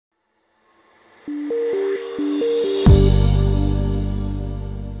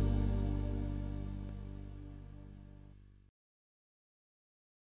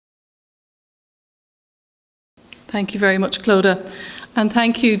Thank you very much, Clodagh. And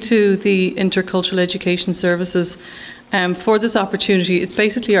thank you to the Intercultural Education Services for this opportunity. It's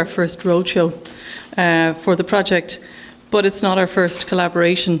basically our first roadshow for the project, but it's not our first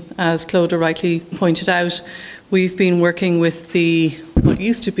collaboration, as Clodagh rightly pointed out. We've been working with what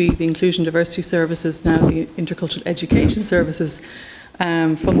used to be the Inclusion Diversity Services, now the Intercultural Education Services,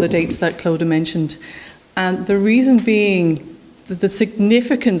 from the dates that Clodagh mentioned. And the reason being the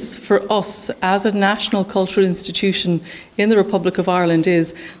significance for us as a national cultural institution in the Republic of Ireland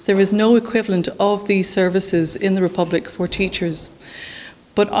is there is no equivalent of these services in the Republic for teachers.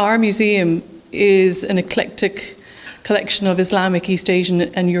 But our museum is an eclectic collection of Islamic, East Asian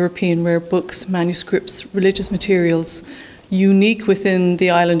and European rare books, manuscripts, religious materials, unique within the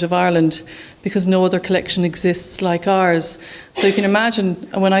island of Ireland because no other collection exists like ours. So you can imagine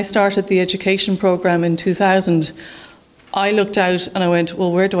when I started the education programme in 2000, I looked out and I went,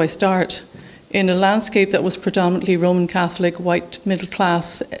 well, where do I start? In a landscape that was predominantly Roman Catholic, white, middle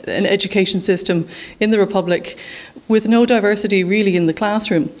class, an education system in the Republic with no diversity really in the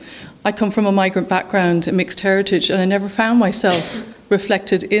classroom. I come from a migrant background, a mixed heritage, and I never found myself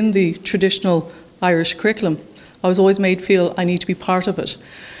reflected in the traditional Irish curriculum. I was always made feel I need to be part of it.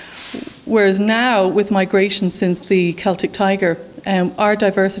 Whereas now, with migration since the Celtic Tiger, our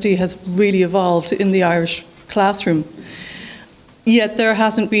diversity has really evolved in the Irish classroom. Yet there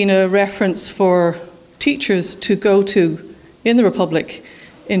hasn't been a reference for teachers to go to in the Republic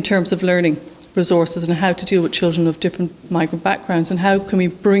in terms of learning resources and how to deal with children of different migrant backgrounds and how can we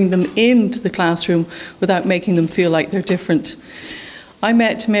bring them into the classroom without making them feel like they're different. I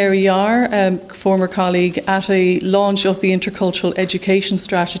met Mary Yar, a former colleague, at a launch of the Intercultural Education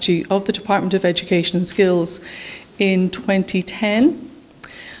Strategy of the Department of Education and Skills in 2010.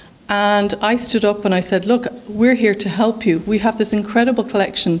 And I stood up and I said, look, we're here to help you. We have this incredible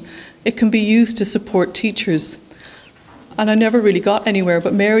collection. It can be used to support teachers. And I never really got anywhere,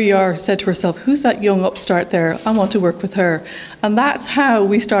 but Mary Yar said to herself, who's that young upstart there? I want to work with her. And that's how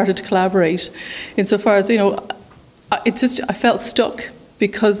we started to collaborate. Insofar as, I felt stuck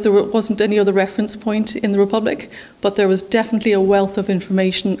because there wasn't any other reference point in the Republic, but there was definitely a wealth of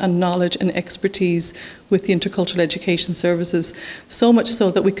information and knowledge and expertise with the Intercultural Education Services, so much so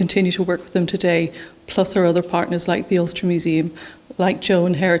that we continue to work with them today, plus our other partners like the Ulster Museum, like Joe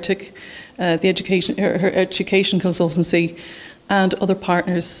and Heretic, her education consultancy, and other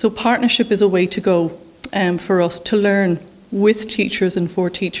partners. So partnership is a way to go for us to learn with teachers and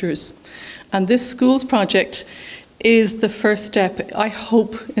for teachers. And this schools project is the first step, I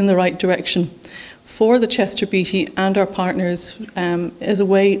hope, in the right direction for the Chester Beatty and our partners as a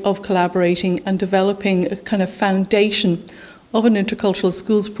way of collaborating and developing a kind of foundation of an intercultural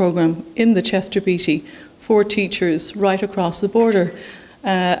schools programme in the Chester Beatty for teachers right across the border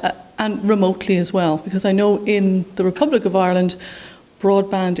and remotely as well, because I know in the Republic of Ireland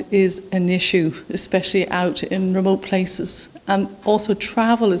broadband is an issue, especially out in remote places, and also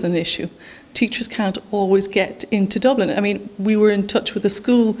travel is an issue. Teachers can't always get into Dublin. I mean, we were in touch with a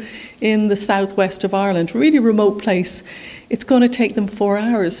school in the southwest of Ireland, really remote place. It's going to take them 4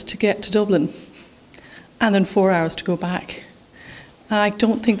 hours to get to Dublin and then 4 hours to go back. And I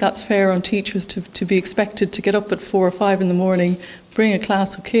don't think that's fair on teachers to be expected to get up at 4 or 5 in the morning, bring a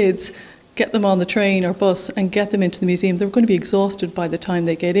class of kids, get them on the train or bus and get them into the museum. They're going to be exhausted by the time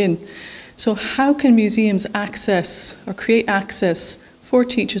they get in. So how can museums access or create access for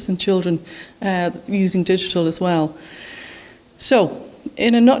teachers and children using digital as well? So,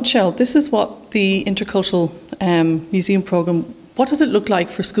 in a nutshell, this is what the Intercultural Museum Programme, what does it look like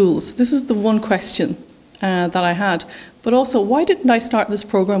for schools? This is the one question that I had. But also, why didn't I start this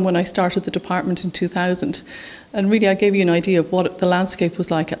programme when I started the department in 2000? And really, I gave you an idea of what the landscape was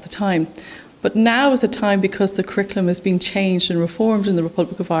like at the time. But now is the time, because the curriculum has been changed and reformed in the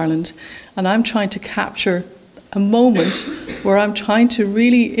Republic of Ireland, and I'm trying to capture a moment where I'm trying to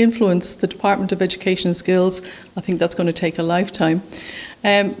really influence the Department of Education and Skills. I think that's going to take a lifetime,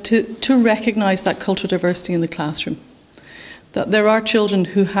 to recognise that cultural diversity in the classroom. That there are children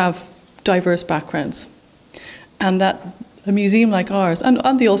who have diverse backgrounds, and that a museum like ours,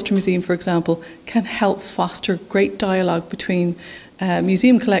 and the Ulster Museum, for example, can help foster great dialogue between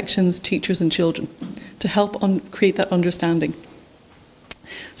museum collections, teachers and children, to help create that understanding.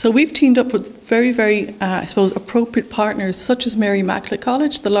 So we've teamed up with very, very, I suppose, appropriate partners such as Mary Immaculate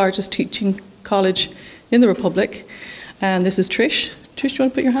College, the largest teaching college in the Republic. And this is Trish. Trish, do you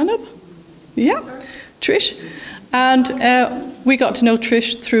want to put your hand up? Yeah, Trish. And we got to know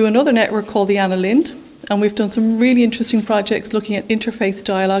Trish through another network called the Anna Lind. And we've done some really interesting projects looking at interfaith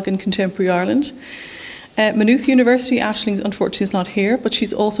dialogue in contemporary Ireland. Maynooth University, Aisling unfortunately is not here, but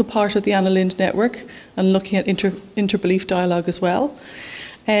she's also part of the Anna Lind network. and looking at interbelief dialogue as well.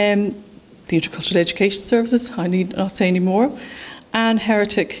 The Intercultural Education Services, I need not say any more, and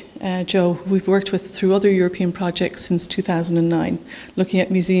Heretic, Joe, who we've worked with through other European projects since 2009, looking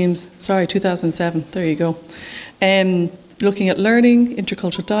at museums, 2007, there you go. Looking at learning,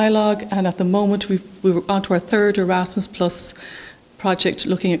 intercultural dialogue, and at the moment we were on to our third Erasmus Plus project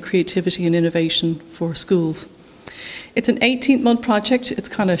looking at creativity and innovation for schools. It's an 18-month project. It's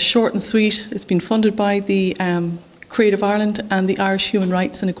kind of short and sweet. It's been funded by the Creative Ireland and the Irish Human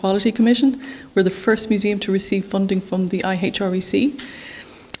Rights and Equality Commission. We're the first museum to receive funding from the IHREC.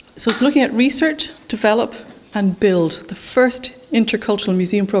 So it's looking at research, develop and build the first intercultural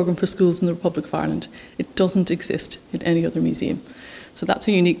museum programme for schools in the Republic of Ireland. It doesn't exist in any other museum. So that's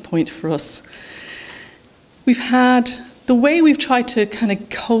a unique point for us. The way we've tried to kind of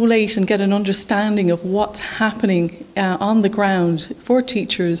collate and get an understanding of what's happening on the ground for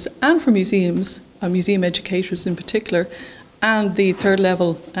teachers and for museums, museum educators in particular, and the third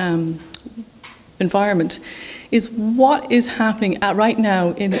level environment, is what is happening right now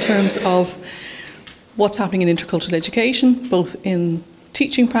in terms of what's happening in intercultural education, both in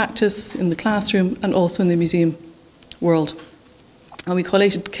teaching practice, in the classroom, and also in the museum world. And we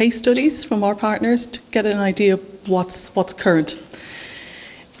collated case studies from our partners to get an idea of what's current.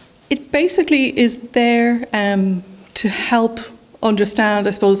 It basically is there to help understand,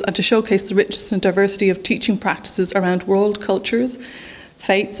 I suppose, and to showcase the richness and diversity of teaching practices around world cultures,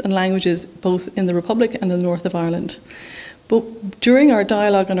 faiths and languages, both in the Republic and in the north of Ireland. But during our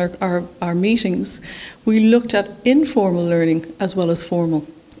dialogue and our meetings, we looked at informal learning as well as formal.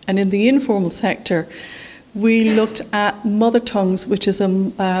 And in the informal sector, we looked at Mother Tongues, which is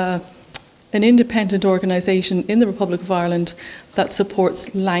an independent organisation in the Republic of Ireland that supports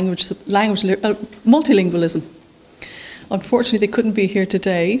multilingualism. Unfortunately, they couldn't be here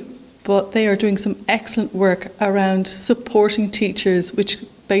today, but they are doing some excellent work around supporting teachers, which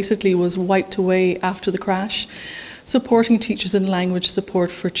basically was wiped away after the crash, supporting teachers in language support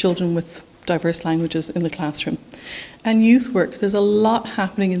for children with diverse languages in the classroom. And youth work, there's a lot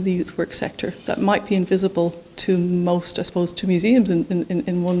happening in the youth work sector that might be invisible to most, I suppose, to museums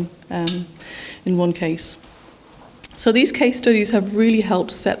in one case. So these case studies have really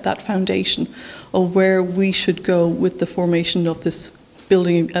helped set that foundation of where we should go with the formation of this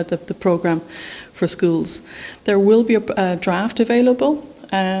building, the programme for schools. There will be a draft available.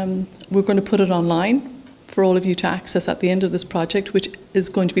 We're going to put it online for all of you to access at the end of this project, which is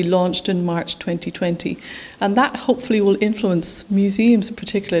going to be launched in March 2020. And that hopefully will influence museums,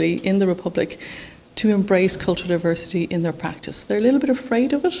 particularly in the Republic, to embrace cultural diversity in their practice. They're a little bit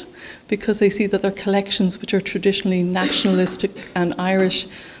afraid of it because they see that their collections, which are traditionally nationalistic and Irish,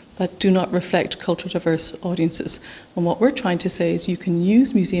 that do not reflect culturally diverse audiences. And what we're trying to say is you can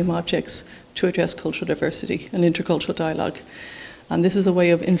use museum objects to address cultural diversity and intercultural dialogue. And this is a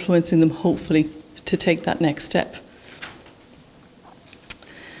way of influencing them, hopefully, to take that next step.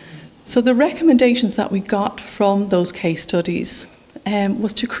 So the recommendations that we got from those case studies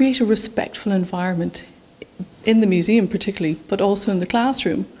was to create a respectful environment in the museum particularly, but also in the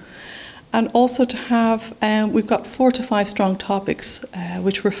classroom. And also to have, we've got 4 to 5 strong topics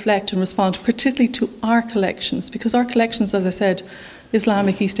which reflect and respond particularly to our collections, because our collections, as I said,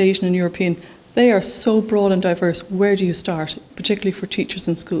 Islamic, East Asian and European, they are so broad and diverse. Where do you start, particularly for teachers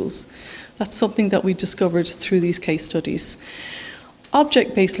in schools? That's something that we discovered through these case studies.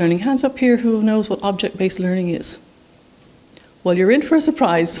 Object-based learning. Hands up here who knows what object-based learning is. Well, you're in for a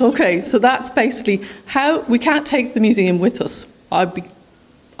surprise. Okay, so that's basically how we can't take the museum with us. I'd be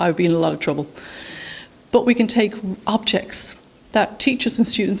in a lot of trouble. But we can take objects that teachers and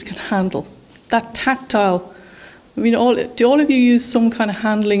students can handle. That tactile. I mean, do all of you use some kind of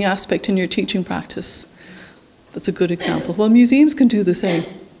handling aspect in your teaching practice? That's a good example. Well, museums can do the same.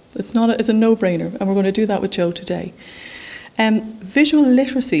 It's a no-brainer, and we're going to do that with Joe today. Visual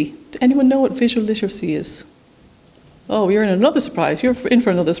literacy. Does anyone know what visual literacy is? Oh, you're in another surprise. You're in for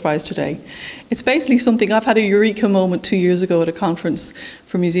another surprise today. It's basically something, I've had a eureka moment 2 years ago at a conference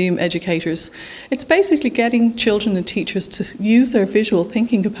for museum educators. It's basically getting children and teachers to use their visual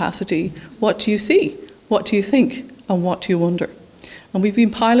thinking capacity. What do you see? What do you think? And what do you wonder? And we've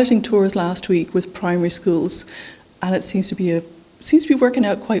been piloting tours last week with primary schools, and it seems to be working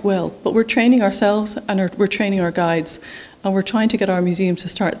out quite well. But we're training ourselves and we're training our guides, and we're trying to get our museum to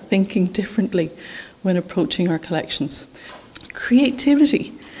start thinking differently when approaching our collections.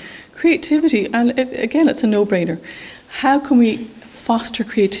 Creativity, and again, it's a no-brainer. How can we foster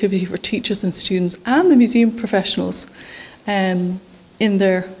creativity for teachers and students and the museum professionals in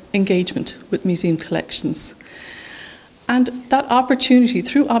their engagement with museum collections? And that opportunity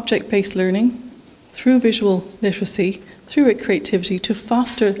through object-based learning, through visual literacy, through creativity, to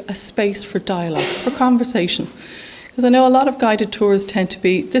foster a space for dialogue, for conversation. Because I know a lot of guided tours tend to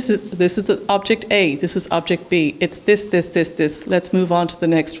be, this is object A, this is object B, it's this, let's move on to the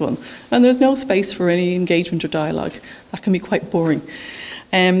next one. And there's no space for any engagement or dialogue. That can be quite boring.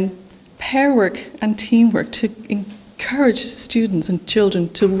 Pair work and teamwork to encourage students and children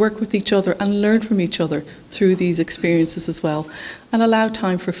to work with each other and learn from each other through these experiences as well, and allow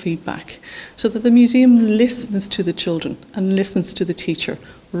time for feedback so that the museum listens to the children and listens to the teacher,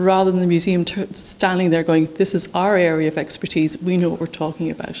 rather than the museum standing there going, this is our area of expertise, we know what we're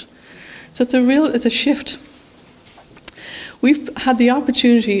talking about. So it's a shift. We've had the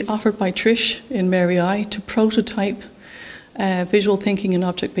opportunity offered by Trish in Mary I to prototype visual thinking and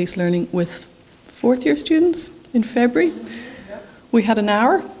object-based learning with fourth year students in February. We had an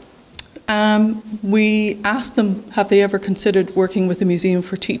hour. We asked them, have they ever considered working with the museum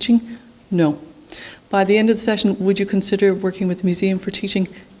for teaching? No. By the end of the session, would you consider working with the museum for teaching?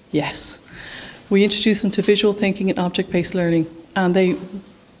 Yes. We introduced them to visual thinking and object-based learning, and they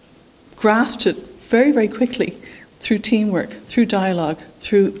grasped it very, very quickly through teamwork, through dialogue,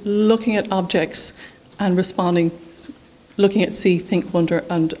 through looking at objects and responding, looking at see, think, wonder,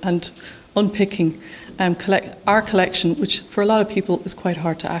 and unpicking our collection, which for a lot of people is quite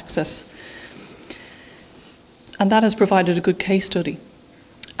hard to access. And that has provided a good case study.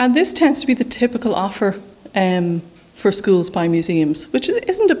 And this tends to be the typical offer for schools by museums, which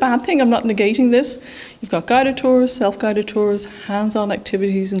isn't a bad thing. I'm not negating this. You've got guided tours, self-guided tours, hands-on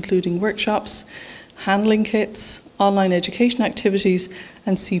activities including workshops, handling kits, online education activities,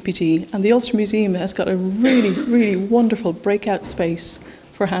 and CPD. And the Ulster Museum has got a really, really wonderful breakout space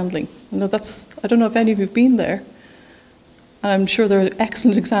for handling. I don't know if any of you have been there. I'm sure there are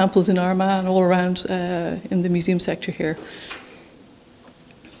excellent examples in Armagh and all around in the museum sector here.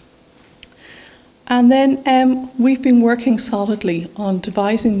 And then we've been working solidly on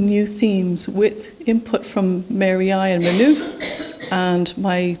devising new themes with input from Mary I and Maynooth and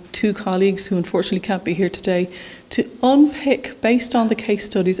my two colleagues who unfortunately can't be here today, to unpick, based on the case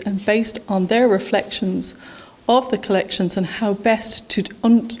studies and based on their reflections of the collections, and how best to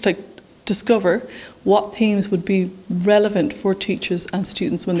discover what themes would be relevant for teachers and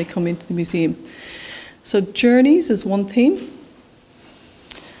students when they come into the museum. So journeys is one theme.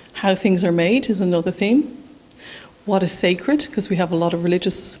 How things are made is another theme. What is sacred, because we have a lot of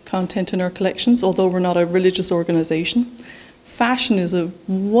religious content in our collections, although we're not a religious organisation. Fashion is a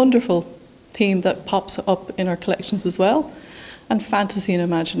wonderful theme that pops up in our collections as well. And fantasy and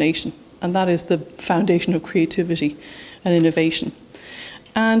imagination. And that is the foundation of creativity and innovation.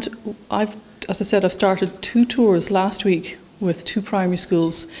 And as I said, I've started 2 tours last week with 2 primary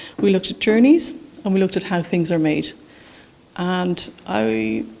schools. We looked at journeys and we looked at how things are made. And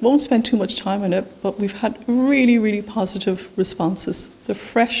I won't spend too much time on it, but we've had really, really positive responses. So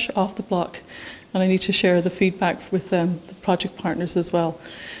fresh off the block. And I need to share the feedback with the project partners as well.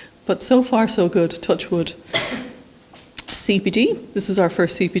 But so far, so good, touch wood. CPD, this is our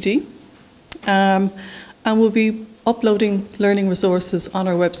first CPD. And we'll be uploading learning resources on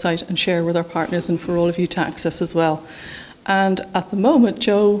our website and share with our partners and for all of you to access as well. And at the moment,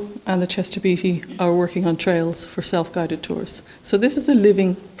 Joe and the Chester Beatty are working on trails for self-guided tours. So this is a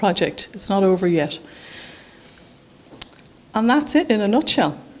living project. It's not over yet. And that's it in a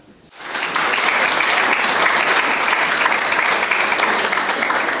nutshell.